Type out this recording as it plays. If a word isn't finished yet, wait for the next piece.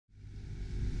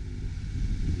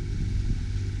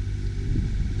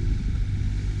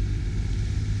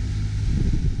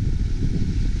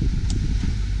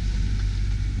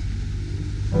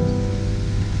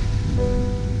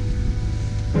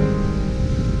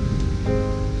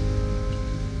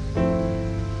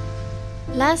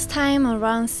Last time on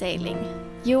Round Sailing,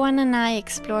 Johan and I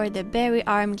explored the Berry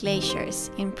Arm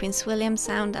glaciers in Prince William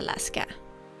Sound, Alaska.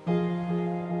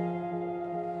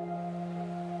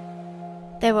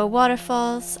 There were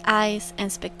waterfalls, ice,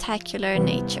 and spectacular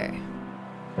nature.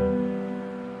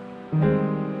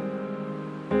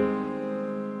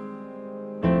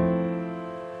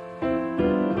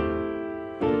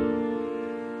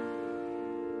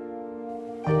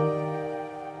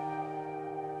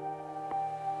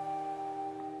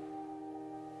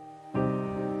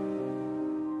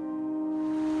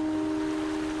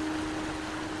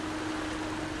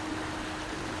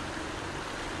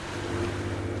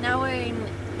 Now we're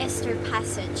in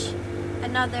Passage,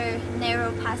 another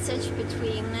narrow passage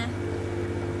between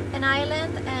an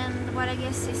island and what I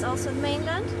guess is also the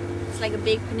mainland. It's like a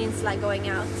big peninsula going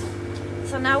out.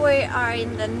 So now we are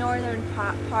in the northern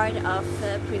part of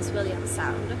Prince William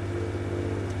Sound.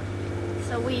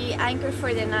 So we anchored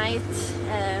for the night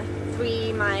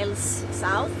 3 miles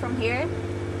south from here.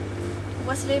 It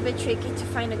was a little bit tricky to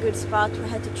find a good spot. We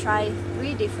had to try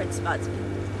 3 different spots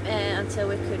until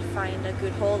we could find a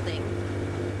good holding.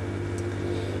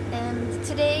 And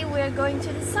today we're going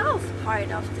to the south part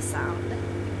of the sound.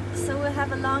 So we'll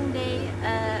have a long day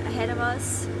ahead of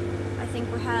us. I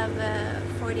think we have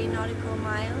 40 nautical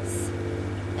miles.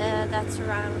 That's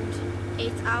around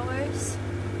 8 hours,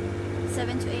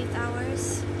 7 to 8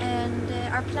 hours. And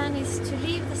our plan is to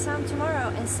leave the sound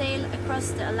tomorrow and sail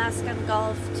across the Alaskan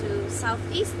Gulf to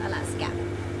southeast Alaska.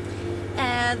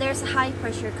 There's a high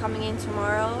pressure coming in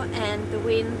tomorrow and the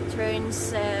wind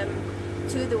turns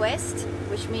to the west,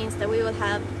 which means that we will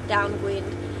have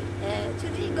downwind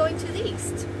going to the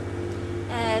east.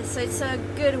 So it's a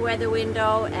good weather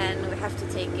window and we have to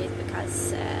take it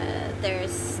because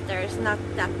there's not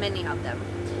that many of them.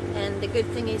 And the good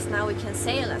thing is now we can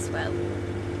sail as well,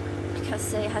 because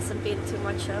there hasn't been too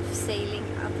much of sailing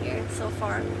up here so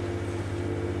far.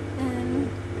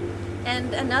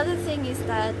 And another thing is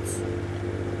that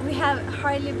we have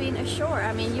hardly been ashore.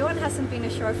 I mean, Johan hasn't been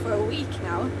ashore for a week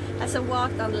now, hasn't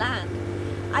walked on land.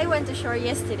 I went ashore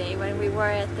yesterday when we were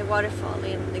at the waterfall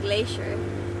in the glacier.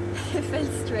 It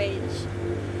felt strange.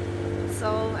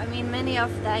 So, I mean, many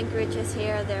of the anchorages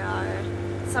here,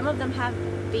 some of them have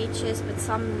beaches, but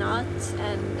some not,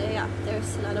 and yeah,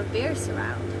 there's a lot of bears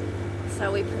around.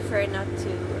 So we prefer not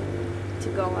to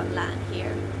go on land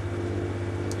here.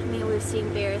 I mean, we've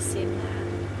seen bears in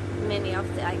many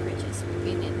of the anchorages we've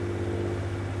been in.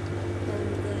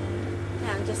 And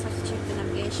yeah, I just have to check the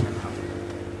navigation now.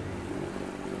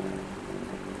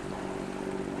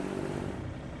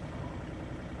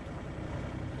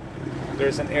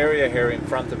 There's an area here in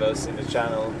front of us in the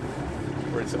channel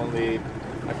where it's only,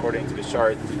 according to the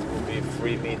chart, it will be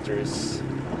 3 meters.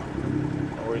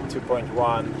 And we're at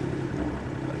 2.1,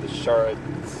 and the chart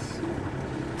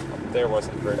up there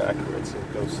wasn't very accurate, so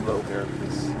it goes slow here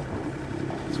because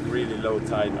it's really low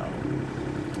tide now.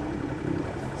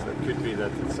 So it could be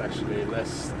that it's actually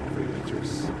less than 3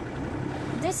 meters.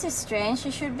 This is strange.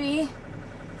 It should be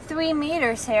 3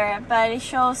 meters here, but it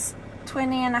shows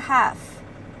 20.5.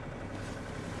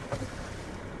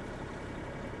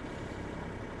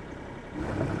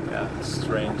 Yeah, it's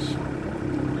strange.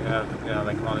 We have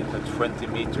like only 20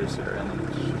 meters here, and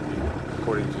it should be,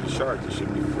 according to the chart, it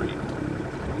should be 3.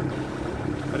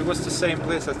 But it was the same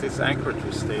place as this anchorage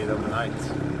we stayed overnight.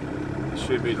 It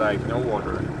should be like no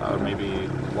water, maybe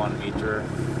 1 meter,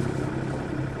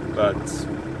 but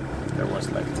there was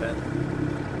like 10.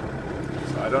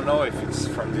 So I don't know if it's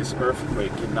from this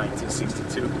earthquake in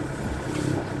 1962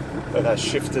 that has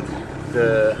shifted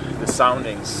the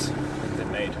soundings that they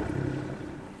made.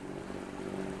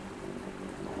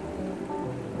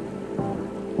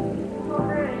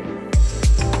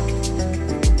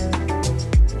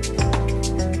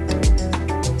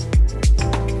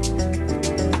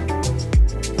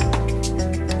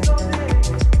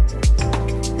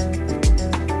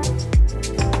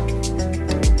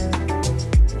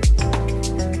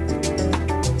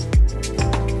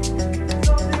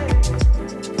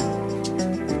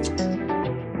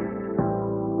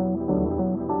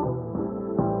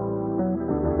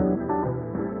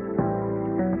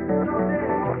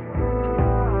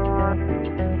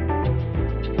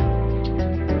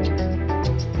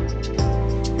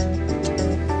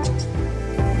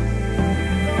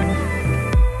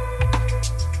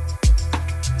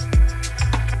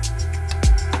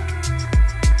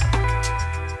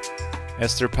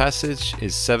 Passage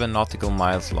is 7 nautical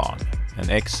miles long and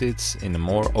exits in a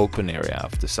more open area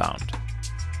of the sound.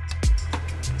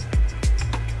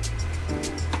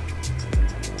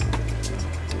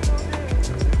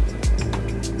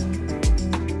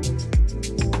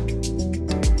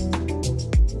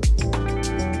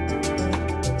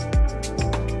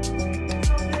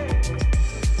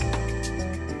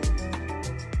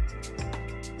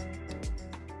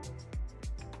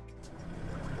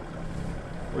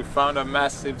 We found a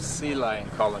massive sea lion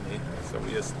colony, so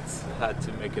we just had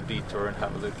to make a detour and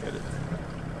have a look at it.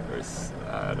 There's,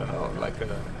 I don't know, like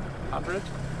 100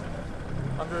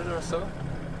 or so.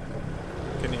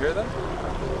 Can you hear them?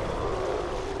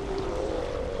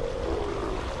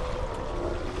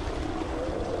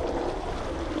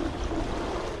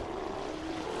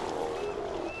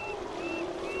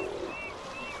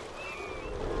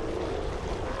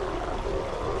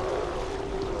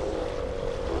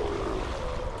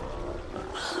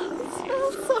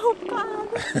 So bad.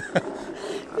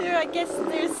 There, I guess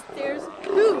there's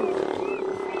poop.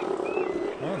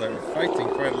 Oh, they're fighting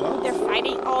quite a lot. They're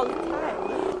fighting all the time.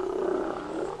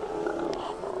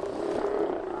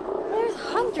 There's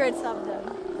hundreds of them.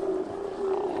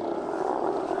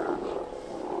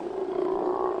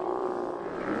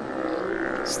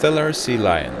 Stellar sea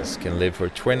lions can live for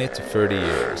 20 to 30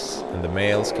 years, and the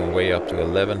males can weigh up to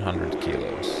 1100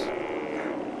 kilos.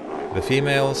 The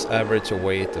females average a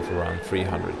weight of around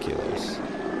 300 kilos.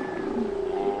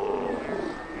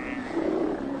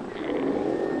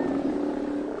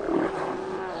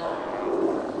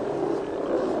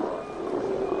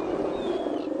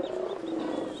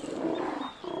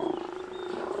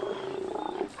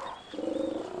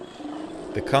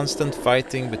 The constant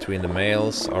fighting between the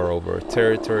males are over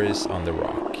territories on the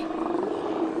rock.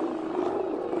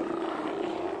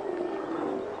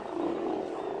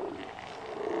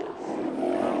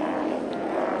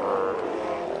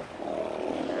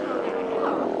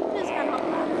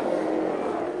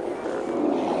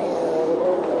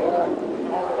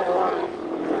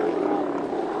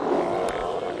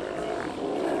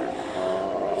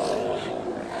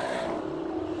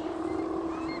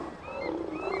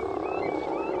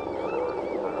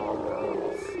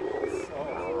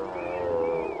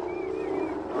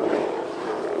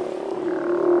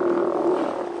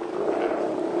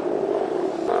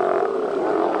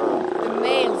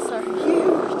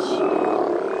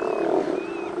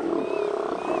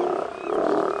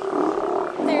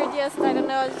 I don't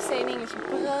know how to say in English,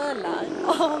 brölar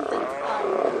all the time.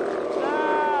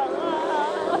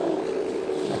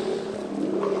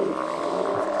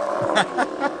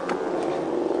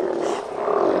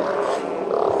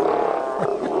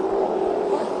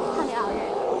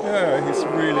 Yeah, he's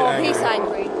really angry. He's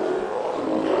angry.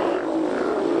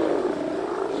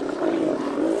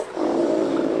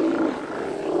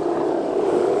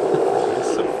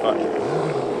 It's so funny.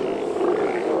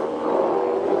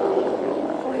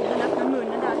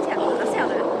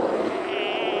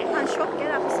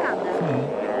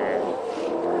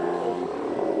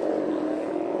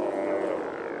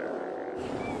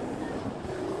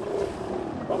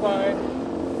 Bye-bye.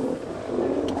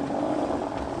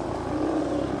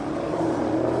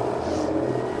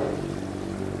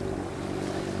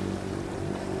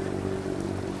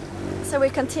 So we're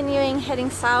continuing heading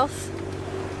south.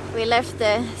 We left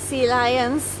the sea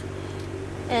lions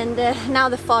and now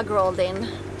the fog rolled in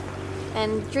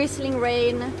and drizzling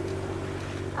rain.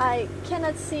 I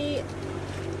cannot see.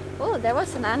 Oh, there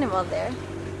was an animal there.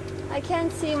 I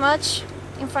can't see much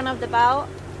in front of the bow.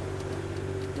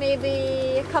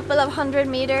 Maybe a couple of 100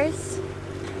 meters.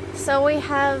 So we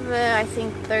have I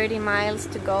think 30 miles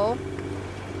to go.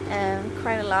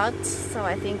 Quite a lot. So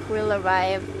I think we'll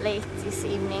arrive late this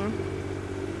evening.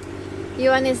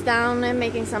 Johan is down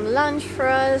making some lunch for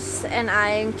us and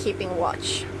I'm keeping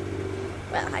watch.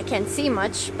 Well, I can't see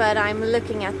much, but I'm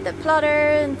looking at the plotter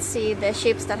and see the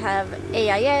ships that have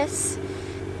AIS,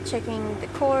 checking the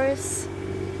course.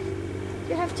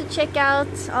 You have to check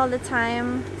out all the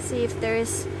time, see if there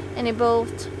is any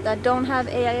boat that don't have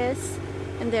AIS,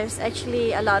 and there's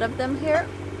actually a lot of them here.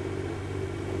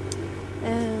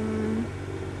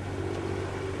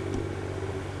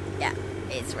 Yeah,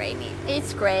 it's rainy.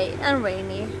 It's grey and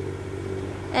rainy.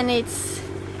 And it's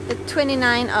the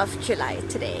 29th of July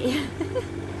today.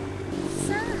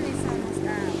 Sun is almost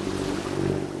out.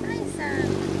 Hi, Sun.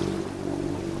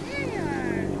 There you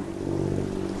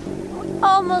are.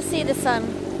 Almost see the sun.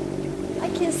 I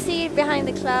can see it behind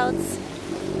the clouds.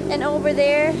 And over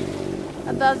there,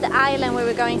 above the island where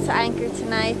we're going to anchor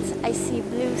tonight, I see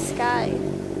blue sky.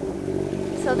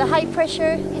 So the high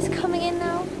pressure is coming in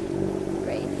now.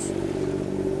 Great.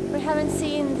 We haven't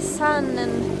seen the sun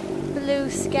and blue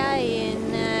sky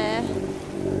in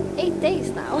 8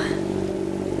 days now.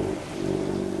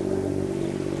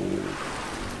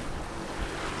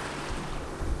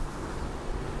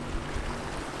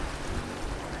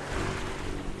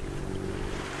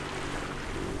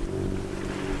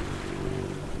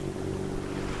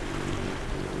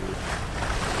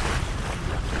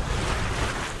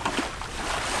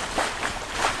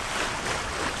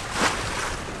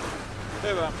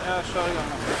 Det var, jag kör igång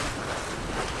den.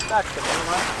 Tack för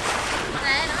det, va?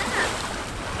 Nej, de är här.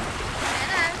 De är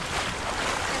där.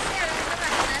 Jag ser dem på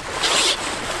vattnet.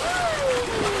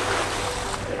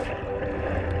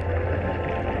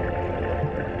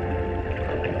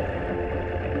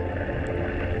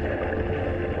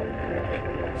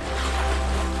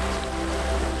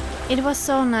 It was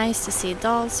so nice to see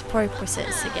Dahl's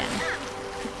porpoises again.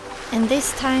 And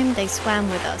this time they swam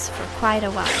with us for quite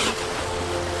a while.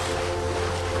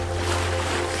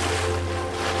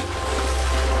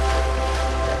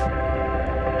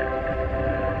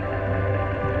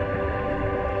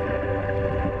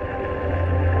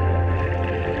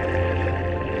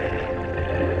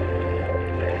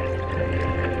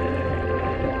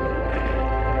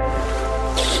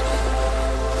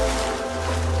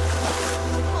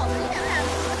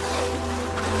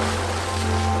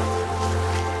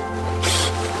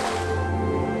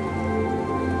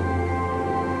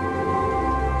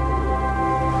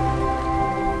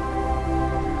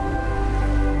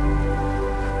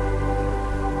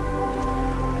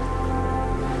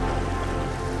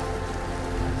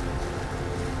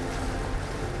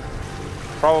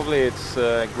 Probably it's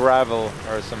gravel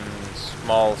or some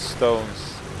small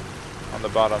stones on the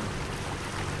bottom,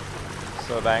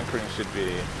 so the anchoring should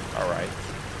be alright.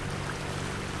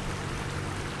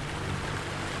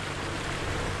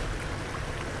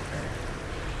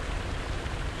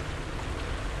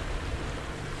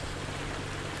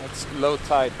 It's low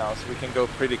tide now, so we can go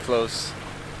pretty close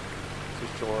to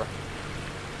shore.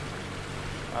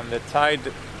 And the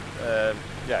tide,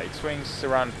 yeah, it swings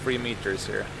around 3 meters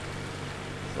here.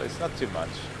 So it's not too much,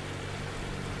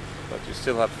 but you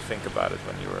still have to think about it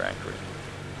when you are anchoring.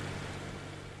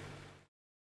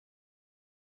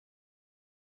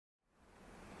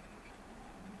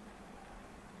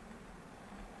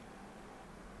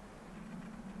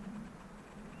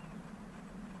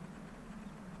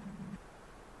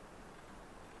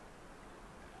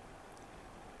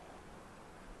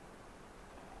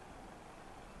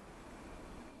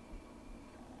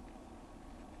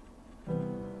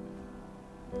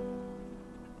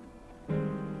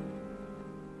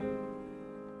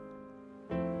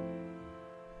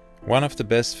 One of the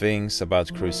best things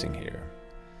about cruising here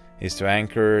is to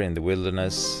anchor in the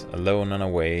wilderness alone and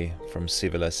away from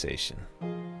civilization.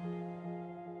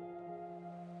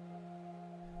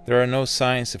 There are no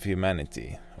signs of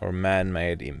humanity or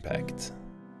man-made impact.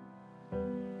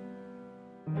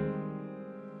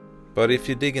 But if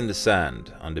you dig in the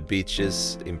sand on the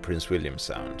beaches in Prince William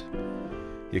Sound,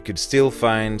 you could still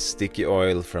find sticky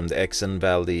oil from the Exxon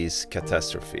Valdez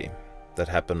catastrophe that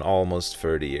happened almost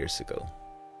 30 years ago.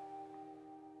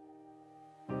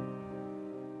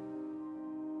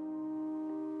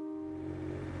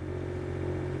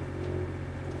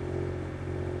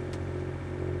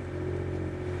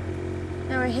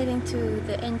 Now we're heading to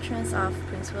the entrance of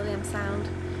Prince William Sound,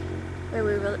 where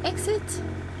we will exit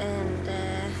and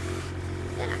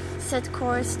set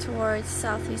course towards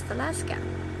Southeast Alaska.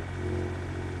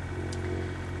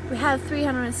 We have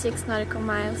 306 nautical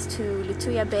miles to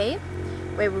Lituya Bay,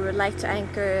 where we would like to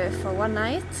anchor for one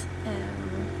night.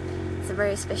 It's a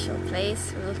very special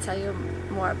place. We will tell you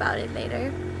more about it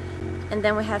later. And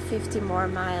then we have 50 more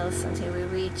miles until we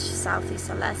reach Southeast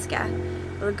Alaska.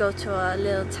 We'll go to a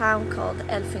little town called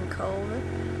Elfin Cove,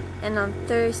 and on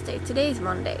Thursday, today is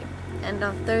Monday, and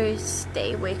on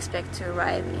Thursday we expect to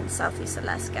arrive in Southeast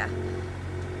Alaska.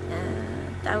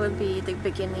 That will be the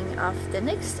beginning of the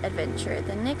next adventure,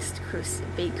 the next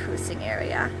big cruising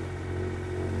area.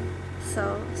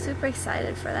 So super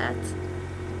excited for that.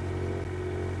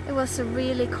 It was a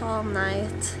really calm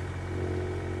night.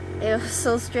 It was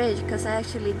so strange because I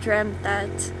actually dreamt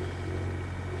that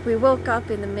we woke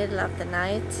up in the middle of the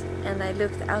night and I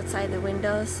looked outside the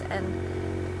windows and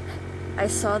I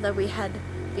saw that we had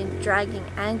been dragging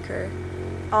anchor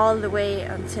all the way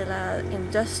until an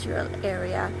industrial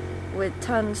area with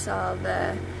tons of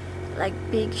like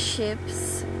big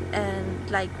ships,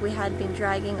 and like we had been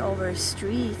dragging over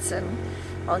streets and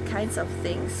all kinds of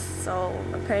things, so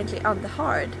apparently on the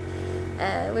hard,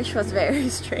 which was very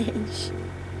strange.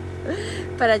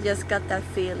 But I just got that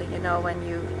feeling, you know, when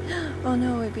you, oh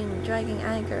no, we've been dragging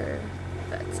anchor,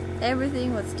 but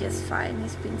everything was just fine.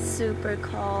 It's been super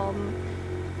calm,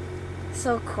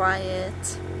 so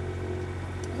quiet.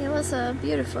 It was a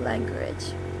beautiful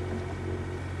anchorage.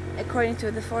 According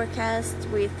to the forecast,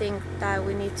 we think that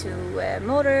we need to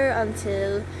motor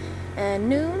until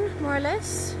noon, more or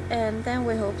less, and then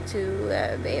we hope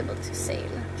to be able to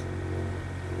sail.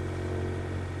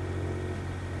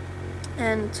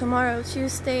 And tomorrow,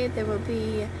 Tuesday, there will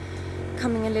be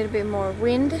coming a little bit more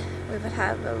wind. We will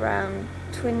have around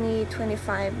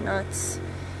 20-25 knots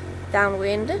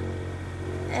downwind,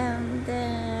 and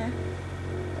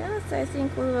yes, I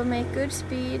think we will make good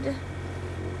speed.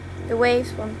 The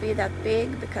waves won't be that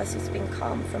big because it's been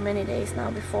calm for many days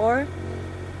now before.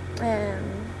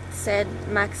 Said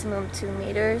maximum 2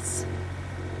 meters.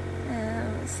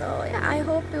 So yeah, I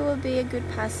hope it will be a good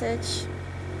passage.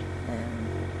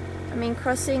 I mean,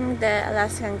 crossing the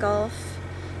Alaskan Gulf,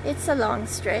 it's a long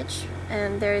stretch,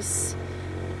 and there's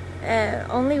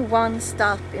only one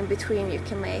stop in between you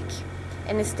can make,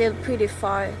 and it's still pretty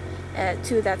far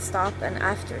to that stop and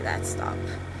after that stop.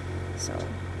 So,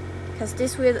 because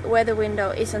this weather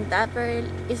window isn't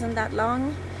that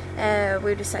long,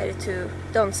 we decided to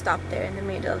don't stop there in the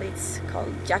middle. It's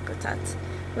called Jakutat.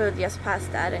 We'll just pass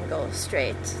that and go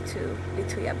straight to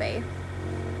Lituya Bay.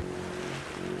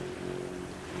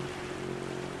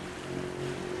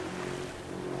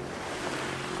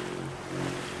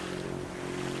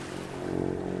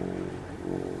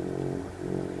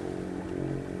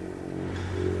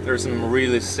 There's some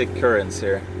really sick currents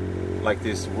here, like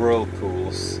these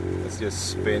whirlpools that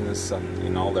just spins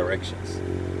in all directions.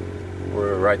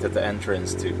 We're right at the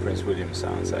entrance to Prince William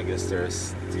Sound, so I guess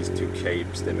there's these two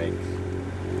capes. They make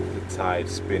the tide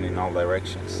spin in all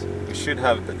directions. We should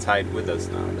have the tide with us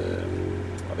now,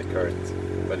 the current,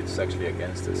 but it's actually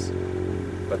against us.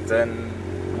 But then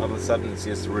all of a sudden it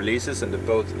just releases and the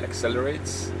boat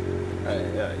accelerates.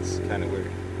 Yeah, it's kind of weird.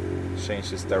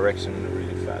 Changes direction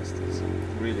really fast. It's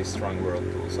really strong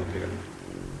whirlpools up here.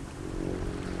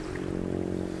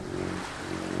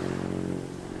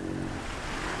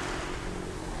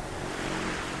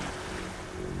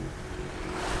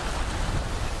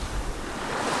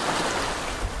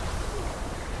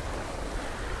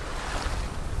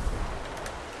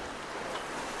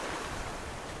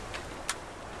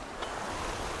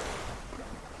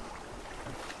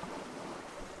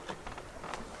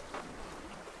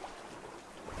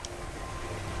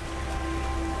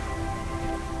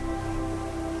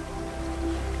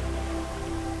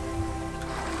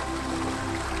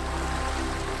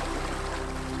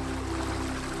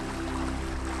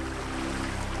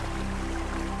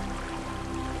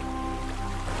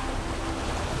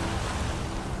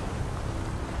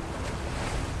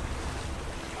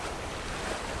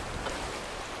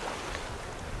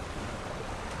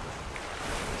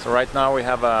 So right now we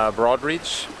have a broad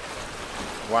reach,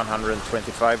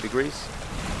 125 degrees,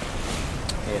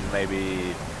 in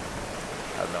maybe,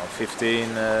 I don't know,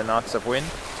 15 knots of wind,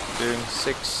 doing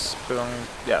 6 to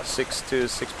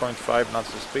 6.5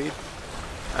 knots of speed.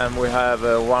 And we have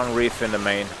one reef in the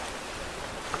main,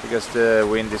 because the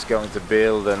wind is going to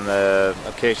build, and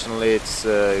occasionally it's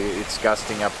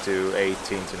gusting up to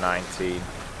 18 to 19.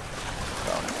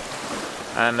 So,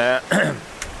 and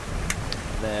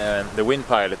the wind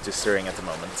pilot is steering at the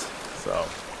moment. So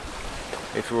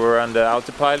if we were on the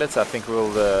autopilot, I think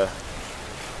we'll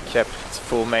kept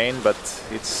full main, but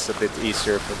it's a bit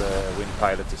easier for the wind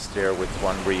pilot to steer with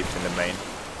one reef in the main.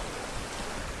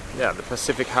 Yeah, the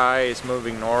Pacific High is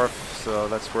moving north, so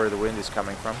that's where the wind is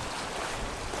coming from.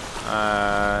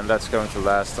 And that's going to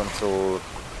last until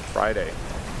Friday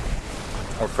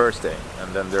or Thursday,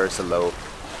 and then there's a low.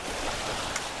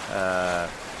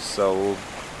 So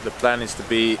the plan is to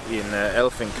be in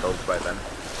Elfin Cove by then,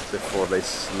 before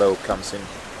this low comes in.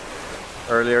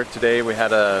 Earlier today we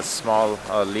had a small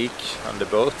leak on the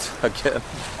boat again.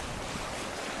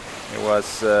 It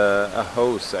was a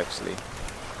hose actually.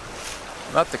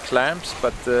 Not the clamps,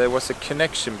 but there was a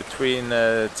connection between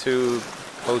two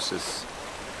hoses.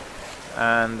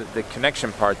 And the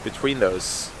connection part between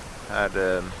those had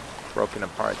broken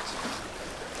apart.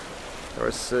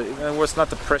 It was not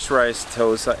the pressurized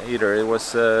hose either. It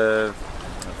was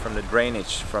from the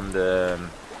drainage from the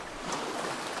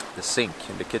sink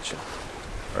in the kitchen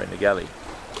or in the galley.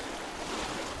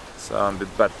 So,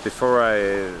 but before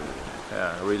I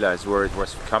realized where it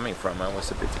was coming from, I was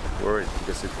a bit worried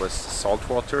because it was salt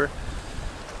water,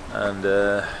 and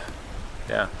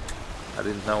yeah, I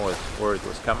didn't know where it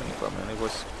was coming from, and it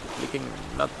was leaking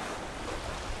not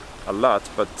a lot,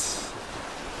 but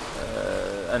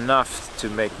enough to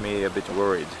make me a bit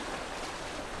worried.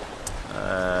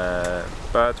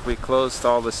 But we closed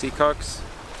all the seacocks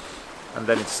and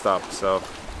then it stopped, so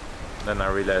then I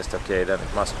realized, okay, then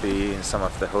it must be in some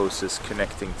of the hoses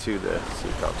connecting to the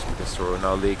seacocks, because there were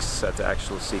no leaks at the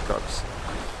actual seacocks.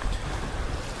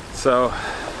 So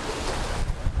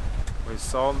we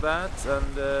solved that,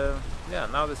 and yeah,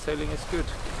 now the sailing is good.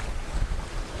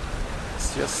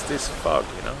 It's just this fog,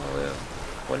 you know.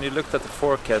 When you looked at the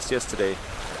forecast yesterday,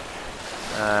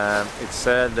 it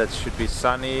said that it should be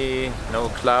sunny, no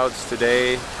clouds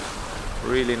today,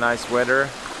 really nice weather.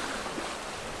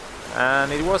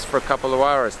 And it was for a couple of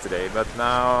hours today, but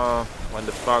now when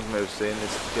the fog moves in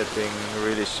it's getting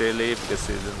really chilly because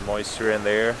there's the moisture in the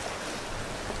air.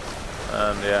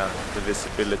 And yeah, the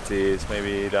visibility is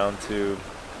maybe down to,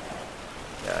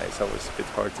 yeah, it's always a bit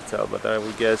hard to tell, but I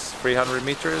would guess 300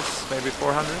 meters, maybe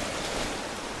 400.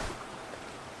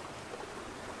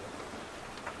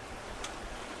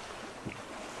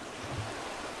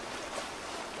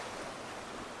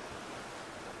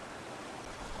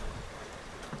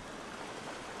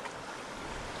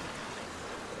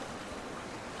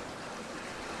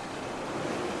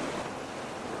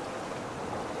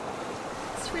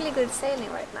 Really good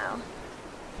sailing right now.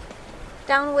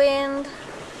 Downwind,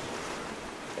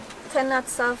 10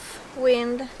 knots of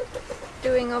wind,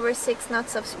 doing over 6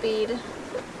 knots of speed.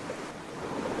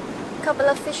 A couple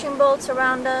of fishing boats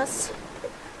around us.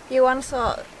 You once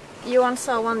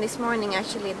saw one this morning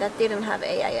actually that didn't have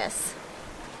AIS.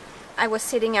 I was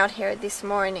sitting out here this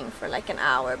morning for like an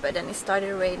hour, but then it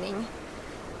started raining.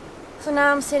 So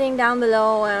now I'm sitting down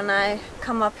below and I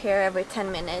come up here every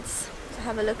 10 minutes to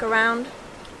have a look around.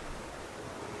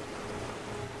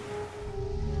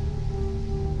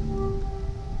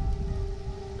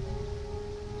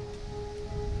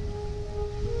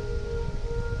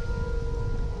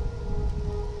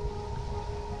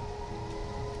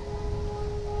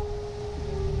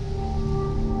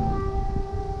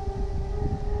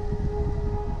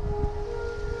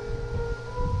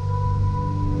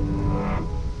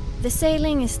 The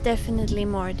sailing is definitely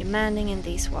more demanding in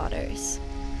these waters,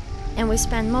 and we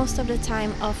spend most of the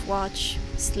time off watch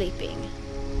sleeping.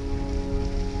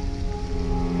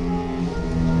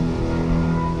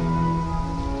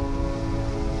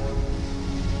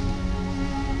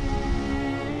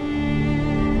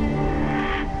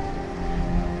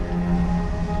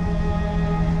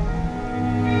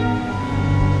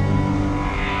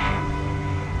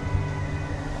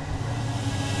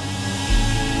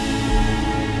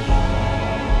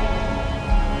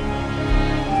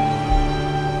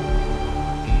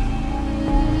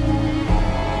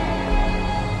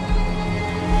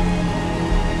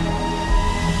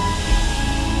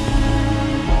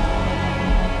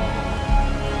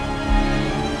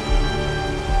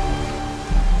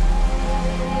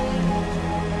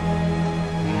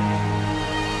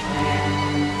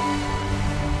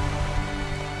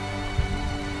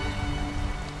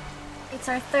 It's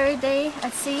our third day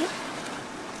at sea.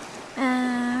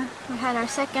 We had our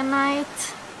second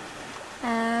night.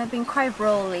 Been quite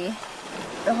rolly,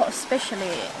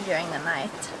 especially during the night.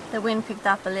 The wind picked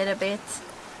up a little bit,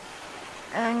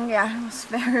 and yeah, it was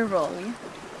very rolly.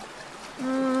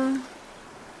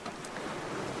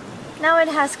 Now it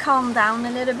has calmed down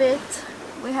a little bit.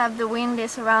 We have the wind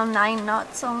is around 9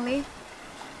 knots only,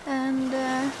 and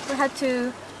we had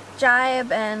to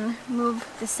jibe and move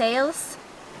the sails.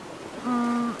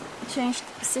 Change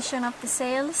the position of the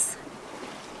sails,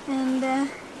 and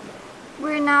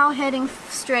we're now heading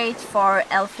straight for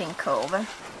Elfin Cove,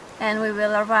 and we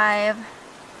will arrive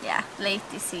late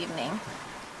this evening,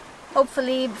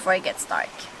 hopefully before it gets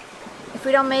dark. If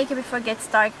we don't make it before it gets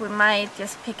dark, we might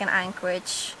just pick an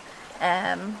anchorage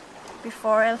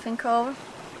before Elfin Cove.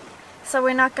 So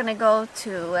we're not gonna go to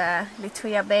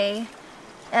Lituya Bay.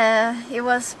 It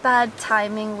was bad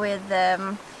timing with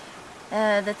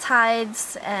the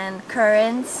tides and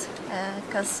currents,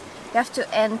 because you have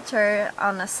to enter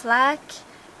on a slack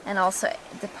and also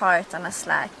depart on a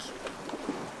slack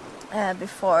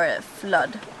before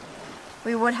flood.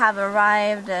 We would have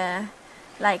arrived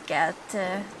like at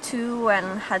 2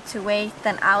 and had to wait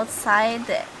then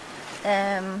outside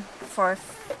for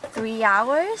 3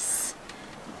 hours,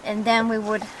 and then we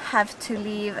would have to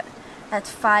leave at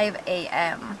 5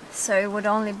 AM, so it would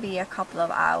only be a couple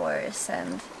of hours.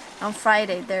 And on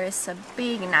Friday there is a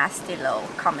big nasty low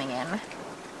coming in,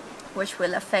 which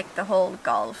will affect the whole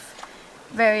Gulf.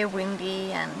 Very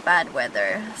windy and bad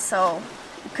weather, so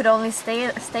we could only stay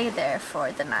there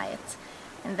for the night.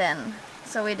 And then,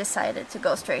 so we decided to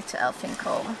go straight to Elfin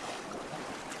Cove.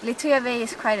 Lituya Bay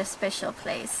is quite a special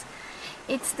place.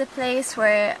 It's the place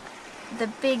where the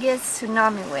biggest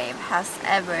tsunami wave has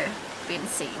ever been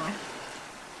seen.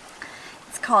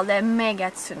 It's called a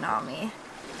mega tsunami.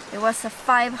 It was a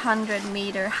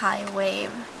 500-meter high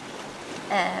wave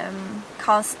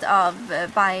caused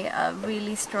by a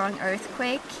really strong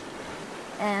earthquake,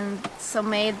 and so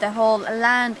made the whole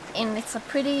land it's a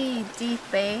pretty deep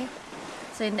bay.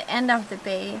 So in the end of the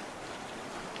bay,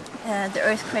 the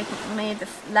earthquake made the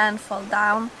land fall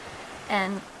down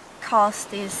and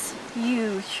caused this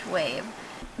huge wave.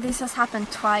 This has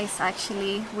happened twice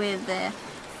actually, with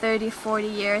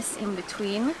 30-40 years in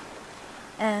between.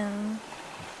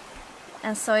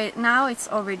 and so now it's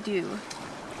overdue.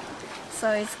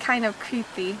 So it's kind of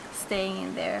creepy staying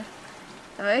in there.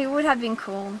 So it would have been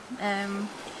cool.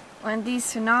 When these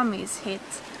tsunamis hit,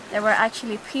 there were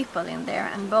actually people in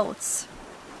there and boats.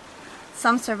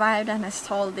 Some survived and has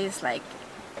told this like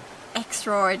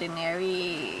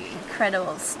extraordinary,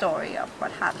 incredible story of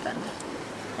what happened.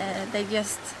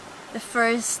 The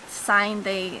first sign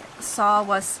they saw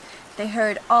was they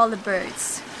heard all the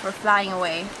birds were flying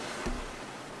away.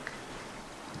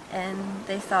 And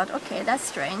they thought, okay, that's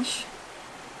strange.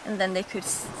 And then they could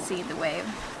see the wave.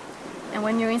 And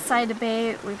when you're inside the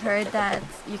bay, we've heard that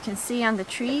you can see on the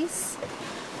trees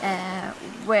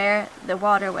where the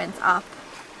water went up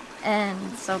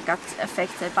and so got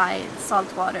affected by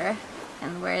salt water,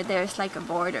 and where there's like a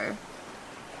border.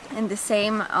 And the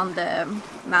same on the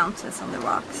mountains, on the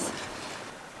rocks.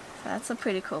 So that's a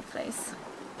pretty cool place.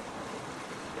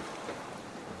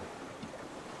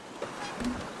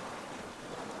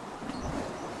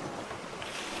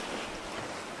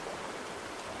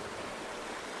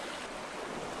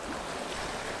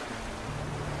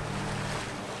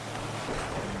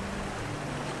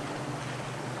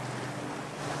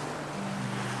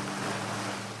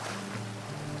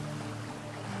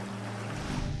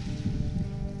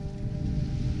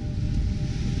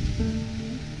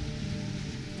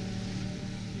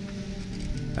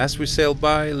 As we sail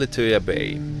by Lituya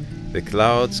Bay, the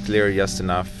clouds clear just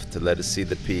enough to let us see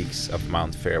the peaks of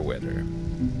Mount Fairweather.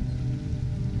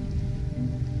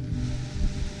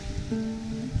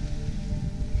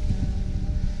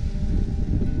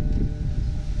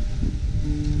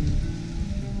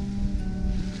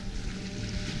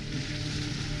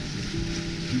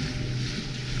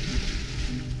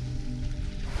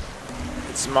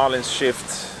 It's Malin's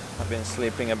shift. I've been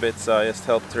sleeping a bit, so I just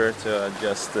helped her to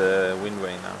adjust the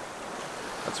windway now.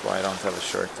 That's why I don't have a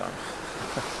shirt on.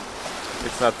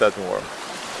 It's not that warm.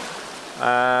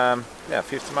 Yeah,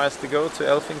 50 miles to go to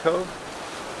Elfin Cove.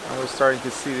 And we're starting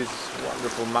to see these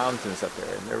wonderful mountains up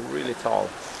there, and they're really tall.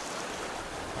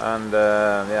 And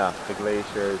yeah, the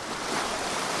glacier is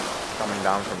coming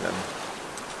down from them.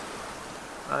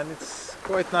 And it's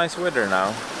quite nice weather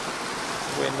now.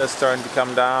 Wind is starting to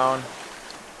come down.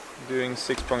 Doing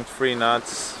 6.3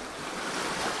 knots,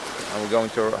 and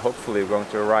hopefully we're going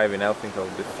to arrive in Elfin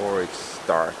Cove before it's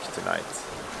dark tonight,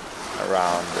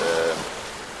 around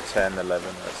 10, 11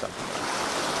 or something.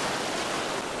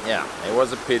 Yeah, it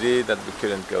was a pity that we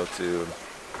couldn't go to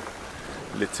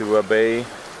Lituya Bay,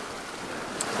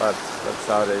 but that's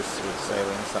how it is with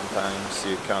sailing. Sometimes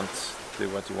you can't do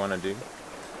what you want to do.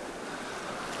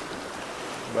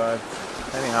 But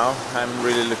anyhow, I'm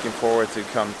really looking forward to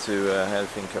come to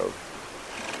Elfin Cove.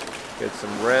 Get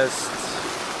some rest,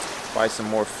 buy some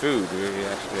more food. We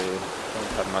actually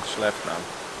don't have much left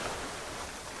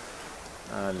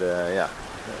now. And yeah,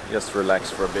 just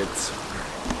relax for a bit.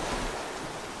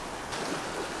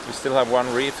 We still have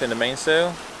one reef in the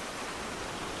mainsail.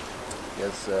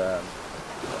 Guess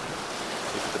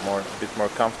it's a bit more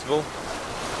comfortable.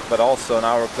 But also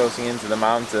now we're closing into the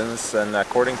mountains, and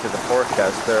according to the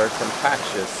forecast there are some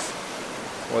patches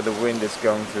where the wind is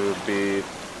going to be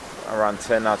around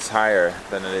 10 knots higher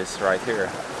than it is right here.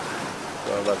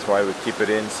 So that's why we keep it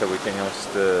in, so we can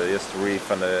just reef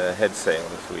on the head sail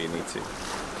if we need to.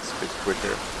 It's a bit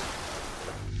quicker.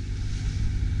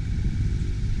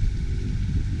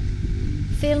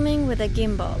 Filming with a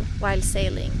gimbal while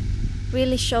sailing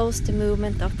really shows the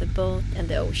movement of the boat and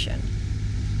the ocean.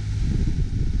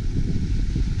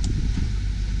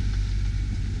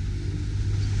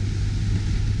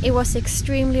 It was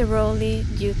extremely rolly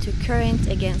due to current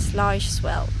against large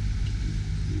swell.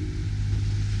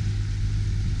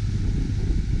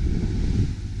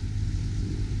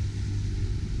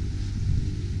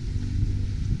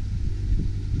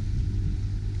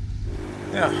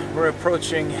 Yeah, we're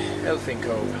approaching Elfin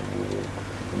Cove.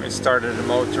 We started the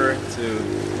motor to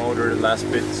motor the last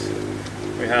bit.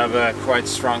 We have a quite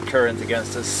strong current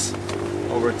against us,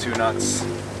 over 2 knots.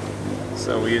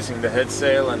 So we're using the head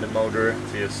sail and the motor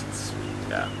to just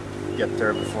get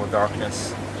there before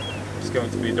darkness. It's going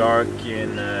to be dark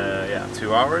in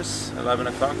 2 hours, 11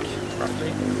 o'clock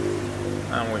roughly.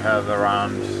 And we have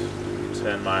around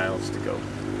 10 miles to go.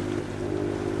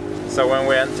 So when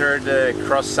we entered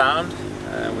Cross Sound,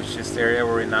 which is the area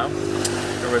we're in now,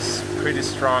 there was pretty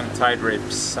strong tide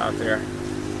rips out there.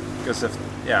 Because of,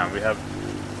 we have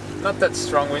not that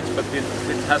strong winds, but it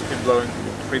has been blowing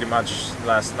pretty much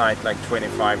last night, like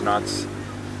 25 knots,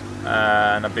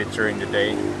 and a bit during the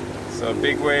day. So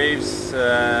big waves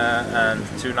and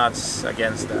 2 knots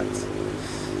against that.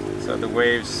 So the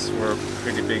waves were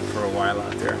pretty big for a while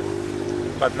out there.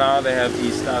 But now they have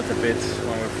eased out a bit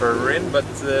when we're further in, but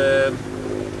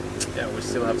yeah, we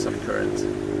still have some current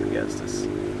against us.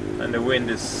 And the wind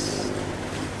is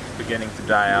beginning to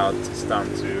die out. It's down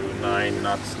to 9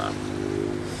 knots now.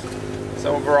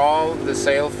 So overall, the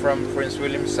sail from Prince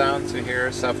William Sound to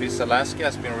here, Southeast Alaska,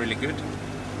 has been really good.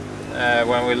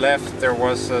 When we left, there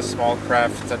was a small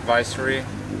craft advisory.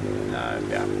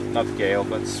 Yeah, not gale,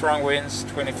 but strong winds,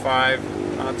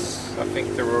 25 knots. I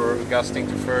think they were gusting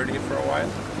to 30 for a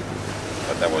while.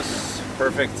 But that was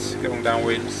perfect going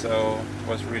downwind, so it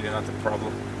was really not a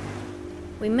problem.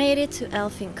 We made it to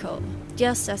Elfin Cove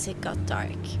just as it got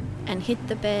dark and hit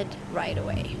the bed right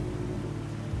away.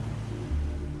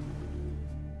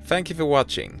 Thank you for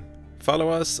watching. Follow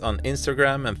us on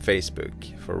Instagram and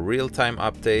Facebook for real-time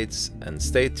updates and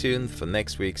stay tuned for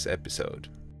next week's episode.